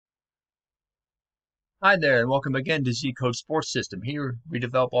Hi there, and welcome again to Zcode Sports System. Here we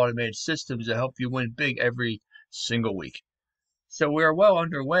develop automated systems to help you win big every single week. So we are well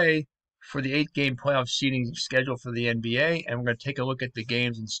underway for the 8-game playoff seeding schedule for the NBA, and we're going to take a look at the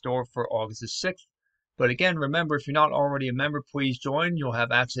games in store for August the 6th. But again, remember, if you're not already a member, please join. You'll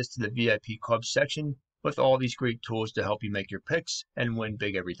have access to the VIP Club section with all these great tools to help you make your picks and win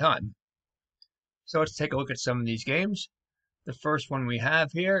big every time. So let's take a look at some of these games. The first one we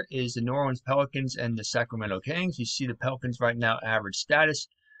have here is the New Orleans Pelicans and the Sacramento Kings. You see the Pelicans right now average status.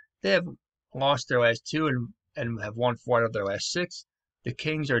 They have lost their last two and have won 4 out of their last 6. The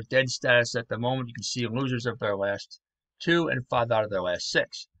Kings are dead status at the moment. You can see losers of their last 2 and 5 out of their last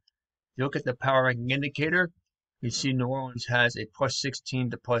 6. If you look at the power ranking indicator, you see New Orleans has a plus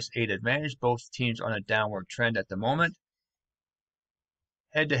 16 to plus 8 advantage. Both teams on a downward trend at the moment.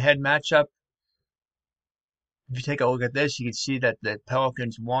 Head-to-head matchup. If you take a look at this, you can see that the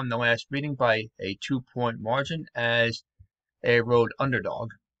Pelicans won the last meeting by a 2-point margin as a road underdog.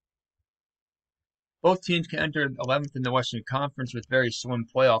 Both teams can enter 11th in the Western Conference with very slim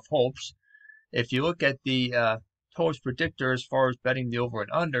playoff hopes. If you look at the totals predictor as far as betting the over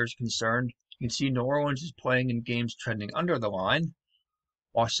and under is concerned, you can see New Orleans is playing in games trending under the line,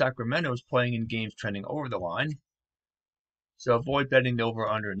 while Sacramento is playing in games trending over the line. So avoid betting the over or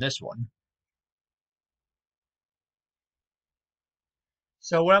under in this one.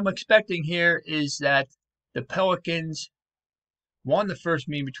 So what I'm expecting here is that the Pelicans won the first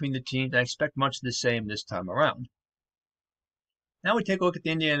meeting between the teams. I expect much the same this time around. Now we take a look at the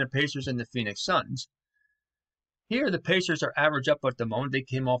Indiana Pacers and the Phoenix Suns. Here the Pacers are average up at the moment. They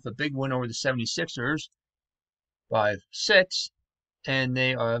came off a big win over the 76ers by 6, and they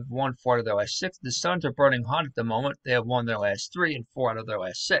have won 4 out of their last 6. The Suns are burning hot at the moment. They have won their last 3 and 4 out of their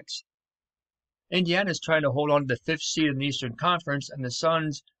last 6. Indiana is trying to hold on to the 5th seed in the Eastern Conference, and the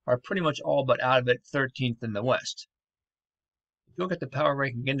Suns are pretty much all but out of it, 13th in the West. If you look at the power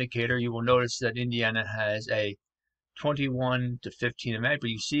ranking indicator, you will notice that Indiana has a 21 to 15 advantage, but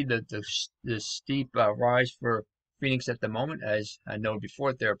you see the steep rise for Phoenix at the moment. As I noted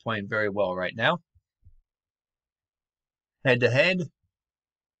before, they're playing very well right now. Head-to-head,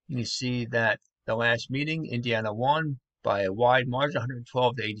 you see that the last meeting, Indiana won by a wide margin,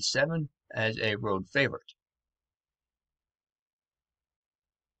 112 to 87. As a road favorite.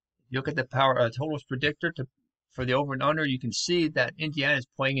 You look at the power totals predictor for the over and under, you can see that Indiana is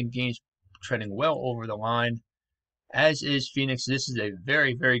playing in games trending well over the line, as is Phoenix. This is a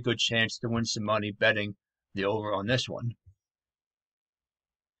very, very good chance to win some money betting the over on this one.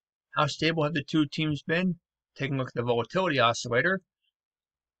 How stable have the two teams been? Taking a look at the volatility oscillator,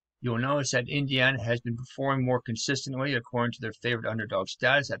 you'll notice that Indiana has been performing more consistently according to their favorite underdog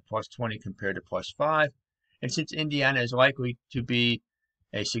status at plus 20 compared to plus 5. And since Indiana is likely to be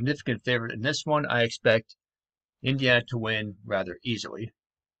a significant favorite in this one, I expect Indiana to win rather easily.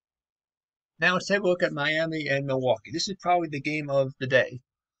 Now let's take a look at Miami and Milwaukee. This is probably the game of the day.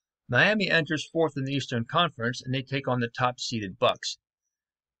 Miami enters 4th in the Eastern Conference, and they take on the top-seeded Bucks.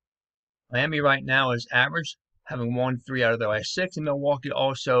 Miami right now is average, having won 3 out of their last 6, and Milwaukee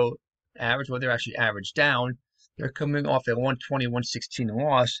also average, well, they're actually average down. They're coming off a 120-116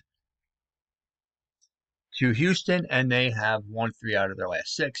 loss to Houston, and they have won 3 out of their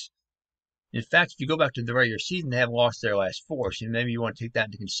last 6. In fact, if you go back to the regular season, they have lost their last 4, so maybe you want to take that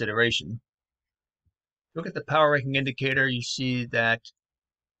into consideration. Look at the power ranking indicator, you see that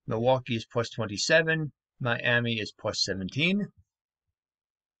Milwaukee is plus 27, Miami is plus 17.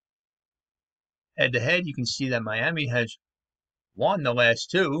 Head-to-head, you can see that Miami has won the last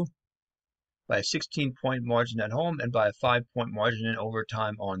 2 by a 16-point margin at home and by a 5-point margin in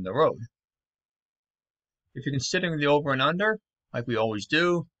overtime on the road. If you're considering the over and under, like we always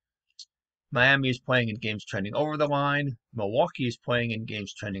do, Miami is playing in games trending over the line. Milwaukee is playing in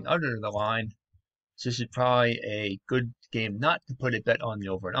games trending under the line. So this is probably a good game not to put a bet on the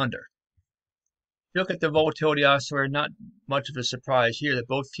over and under. If you look at the volatility oscillator, not much of a surprise here that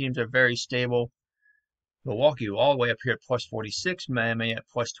both teams are very stable. Milwaukee all the way up here at plus 46, Miami at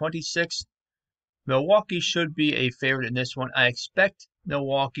plus 26. Milwaukee should be a favorite in this one. I expect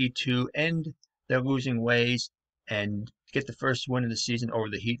Milwaukee to end their losing ways and get the first win of the season over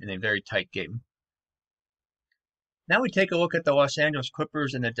the Heat in a very tight game. Now we take a look at the Los Angeles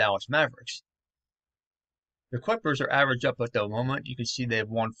Clippers and the Dallas Mavericks. The Clippers are average up at the moment. You can see they have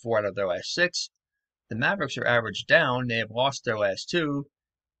won 4 out of their last 6. The Mavericks are average down. They have lost their last 2.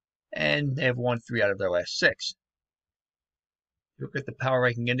 And they have won 3 out of their last 6. Look at the power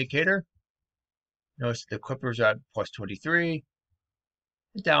ranking indicator. Notice the Clippers are at plus 23.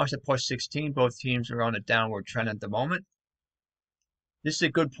 The Dallas at plus 16. Both teams are on a downward trend at the moment. This is a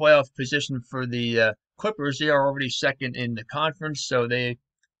good playoff position for the Clippers, they are already second in the conference, so they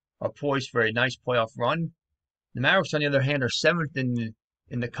are poised for a nice playoff run. The Mavericks, on the other hand, are seventh in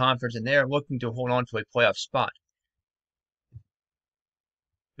the conference, and they are looking to hold on to a playoff spot. If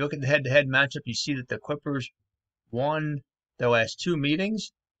you look at the head-to-head matchup, you see that the Clippers won their last two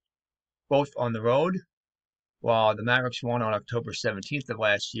meetings, both on the road, while the Mavericks won on October 17th of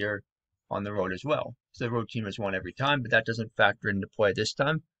last year on the road as well. So the road team has won every time, but that doesn't factor into play this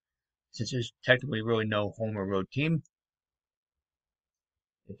time, since there's technically really no home or road team.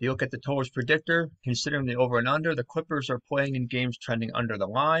 If you look at the totals predictor, considering the over and under, the Clippers are playing in games trending under the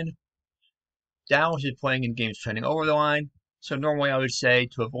line. Dallas is playing in games trending over the line. So normally I would say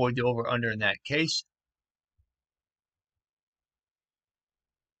to avoid the over under in that case.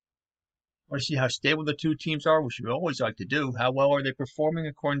 Want to see how stable the two teams are, which we always like to do. How well are they performing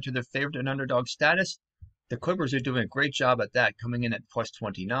according to their favorite and underdog status? The Clippers are doing a great job at that, coming in at plus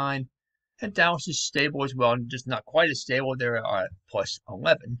 29. And Dallas is stable as well, just not quite as stable. They're at plus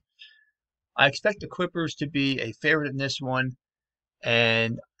 11. I expect the Clippers to be a favorite in this one,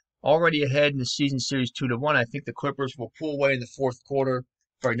 and already ahead in the season series 2-1. I think the Clippers will pull away in the fourth quarter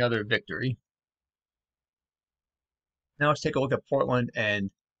for another victory. Now let's take a look at Portland and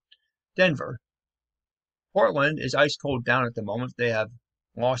Denver. Portland is ice cold down at the moment. They have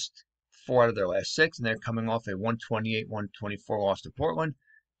lost 4 out of their last 6, and they're coming off a 128-124 loss to Portland.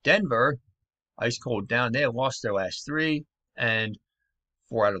 Denver, ice cold down. They have lost their last 3 and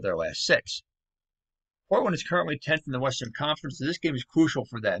 4 out of their last 6. Portland is currently 10th in the Western Conference, so this game is crucial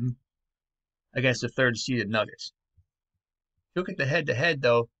for them against the third-seeded Nuggets. If you look at the head-to-head,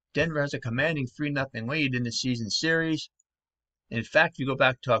 though, Denver has a commanding 3-0 lead in the season series. In fact, if you go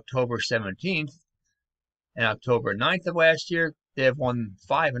back to October 17th and October 9th of last year, they have won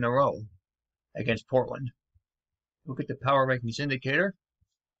 5 in a row against Portland. Look at the power rankings indicator.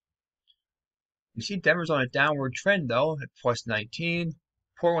 You see Denver's on a downward trend, though, at plus 19.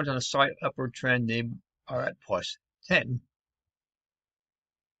 Portland's on a slight upward trend. They are at plus 10.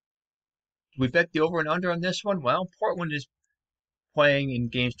 We bet the over and under on this one. Well, Portland is playing in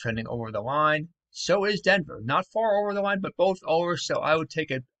games trending over the line. So is Denver. Not far over the line, but both over. So I would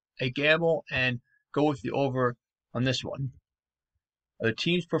take a gamble and go with the over on this one. Are the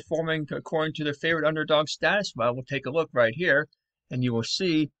teams performing according to their favorite underdog status? Well, we'll take a look right here, and you will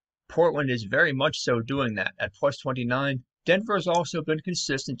see Portland is very much so doing that at plus 29. Denver has also been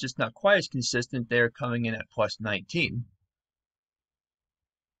consistent, just not quite as consistent. They're coming in at plus 19.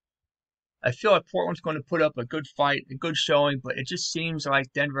 I feel like Portland's going to put up a good fight, a good showing, but it just seems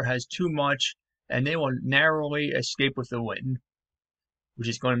like Denver has too much, and they will narrowly escape with the win, which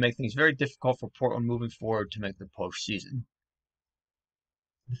is going to make things very difficult for Portland moving forward to make the postseason.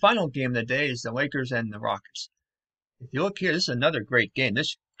 The final game of the day is the Lakers and the Rockets. If you look here, this is another great game.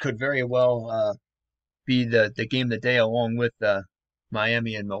 This could very well be the game of the day along with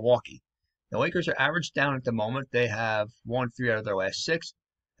Miami and Milwaukee. The Lakers are average down at the moment. They have won 3 out of their last 6.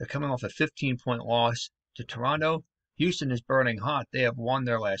 They're coming off a 15-point loss to Toronto. Houston is burning hot. They have won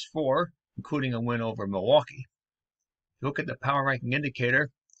their last 4, including a win over Milwaukee. If you look at the power ranking indicator,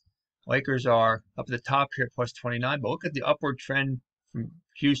 Lakers are up at the top here at plus 29, but look at the upward trend from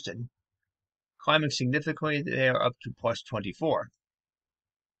Houston. Climbing significantly, they are up to plus 24.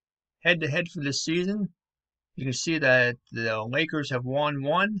 Head-to-head for this season, you can see that the Lakers have won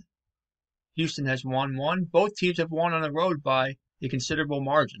 1. Houston has won 1. Both teams have won on the road by a considerable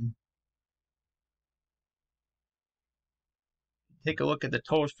margin. Take a look at the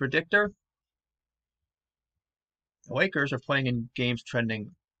totals predictor. The Lakers are playing in games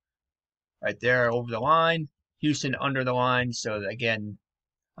trending right there over the line. Houston under the line, so again,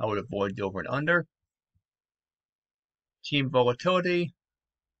 I would avoid the over and under. Team volatility.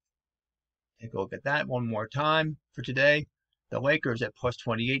 Take a look at that one more time for today. The Lakers at plus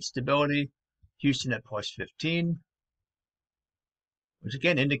 28 stability. Houston at plus 15. Which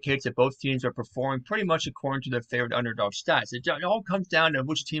again indicates that both teams are performing pretty much according to their favorite underdog stats. It all comes down to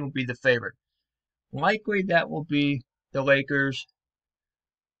which team will be the favorite. Likely that will be the Lakers.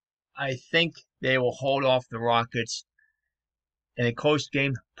 I think they will hold off the Rockets in a close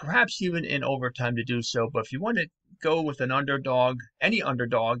game, perhaps even in overtime to do so. But if you want to go with an underdog, any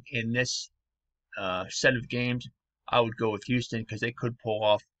underdog in this set of games, I would go with Houston because they could pull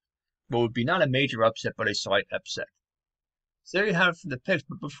off what would be not a major upset, but a slight upset. So there you have it for the picks.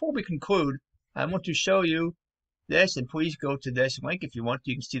 But before we conclude, I want to show you this, and please go to this link if you want.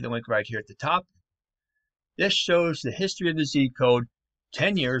 You can see the link right here at the top. This shows the history of the Zcode,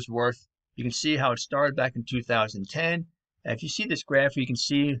 10 years worth. You can see how it started back in 2010. And if you see this graph, you can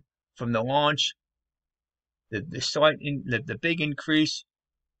see from the launch the big increase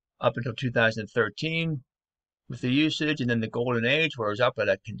up until 2013 with the usage, and then the golden age where it was up at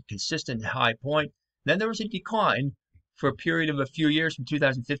a consistent high point. Then there was a decline for a period of a few years from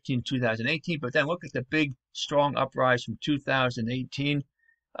 2015 to 2018, but then look at the big strong uprise from 2018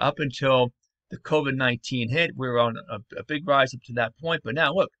 up until the COVID-19 hit. We were on a big rise up to that point, but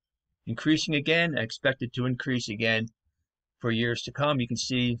now look, increasing again, expected to increase again for years to come. You can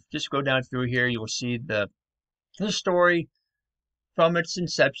see, just go down through here, you will see the story from its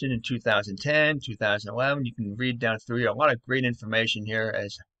inception in 2010, 2011. You can read down through here. A lot of great information here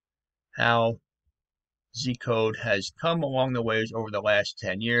as how Zcode has come along the ways over the last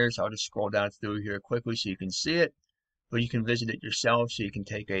 10 years. I'll just scroll down through here quickly so you can see it, but you can visit it yourself so you can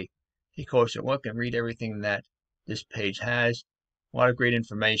take a closer look and read everything that this page has. A lot of great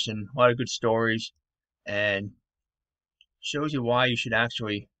information, a lot of good stories, and shows you why you should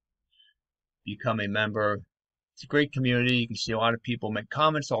actually become a member. It's a great community. You can see a lot of people make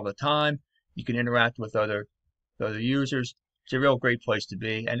comments all the time. You can interact with other users. It's a real great place to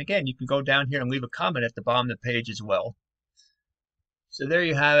be. And again, you can go down here and leave a comment at the bottom of the page as well. So there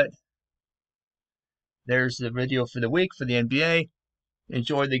you have it. There's the video for the week for the NBA.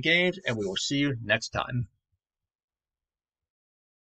 Enjoy the games, and we will see you next time.